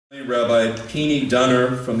Rabbi Pini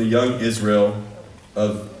from the Young Israel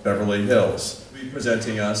of Beverly Hills will be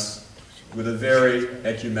presenting us with a very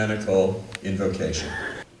ecumenical invocation.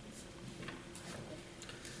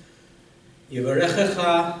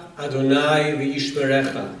 Yivarechecha Adonai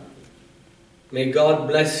v'yishmerecha. May God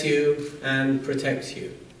bless you and protect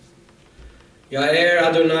you. Ya'er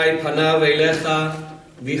Adonai panav elecha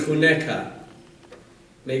v'chuneka.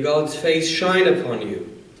 May God's face shine upon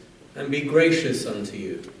you and be gracious unto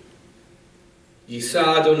you.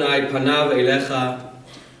 Yisa Adonai panav elecha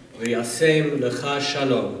v'yasem lecha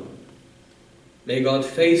shalom. May God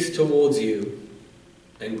face towards you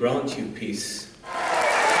and grant you peace.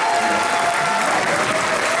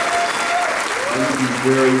 I would be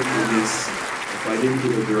very remiss if I didn't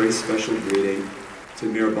give a very special greeting to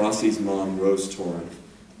Mayor Bosse's mom, Rose Toren.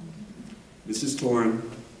 Mrs. Toren,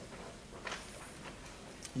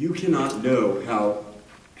 you cannot know how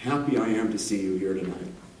happy I am to see you here tonight,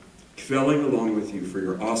 kvelling along with you for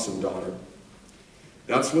your awesome daughter.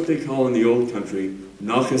 That's what they call in the old country,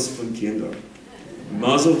 Naches von Kinder.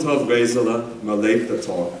 Mazel tov Rezela, Malef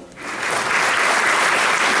Tov.